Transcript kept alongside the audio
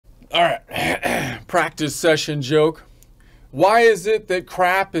All right, practice session joke. Why is it that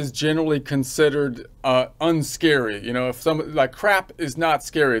crap is generally considered unscary? You know, if some like crap is not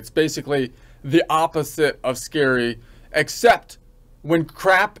scary, it's basically the opposite of scary, except when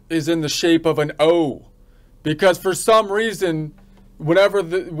crap is in the shape of an O, because for some reason, whenever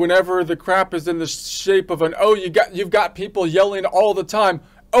the crap is in the shape of an O, you've got people yelling all the time,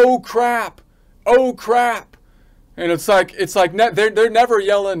 "Oh crap, oh crap," and it's like they're never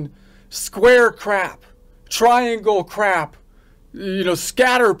yelling square crap, triangle crap, you know,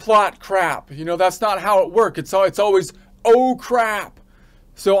 scatter plot crap. You know, that's not how it works. It's always oh crap.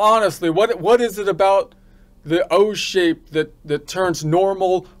 So honestly, what is it about the O shape that turns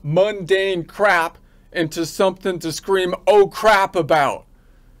normal mundane crap into something to scream oh crap about?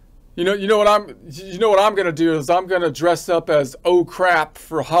 You know what I'm gonna do is I'm gonna dress up as oh crap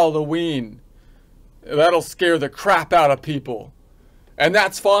for Halloween. That'll scare the crap out of people. And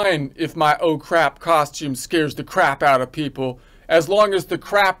that's fine if my oh crap costume scares the crap out of people, as long as the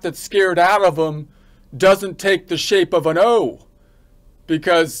crap that's scared out of them doesn't take the shape of an O.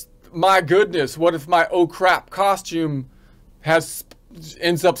 Because, my goodness, what if my oh crap costume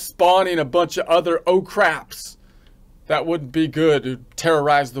ends up spawning a bunch of other oh craps? That wouldn't be good. It would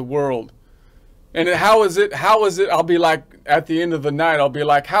terrorize the world. And how is it, I'll be like, at the end of the night, I'll be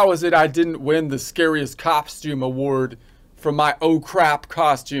like, how is it I didn't win the scariest costume award for my oh crap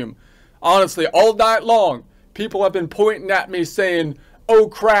costume? Honestly, all night long, people have been pointing at me saying, oh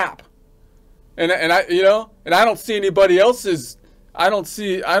crap. And I don't see anybody else's, I don't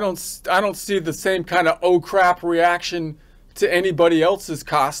see the same kind of oh crap reaction to anybody else's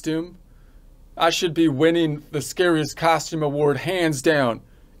costume. I should be winning the scariest costume award hands down.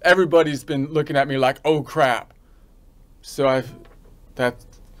 Everybody's been looking at me like, oh crap. So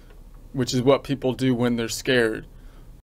which is what people do when they're scared.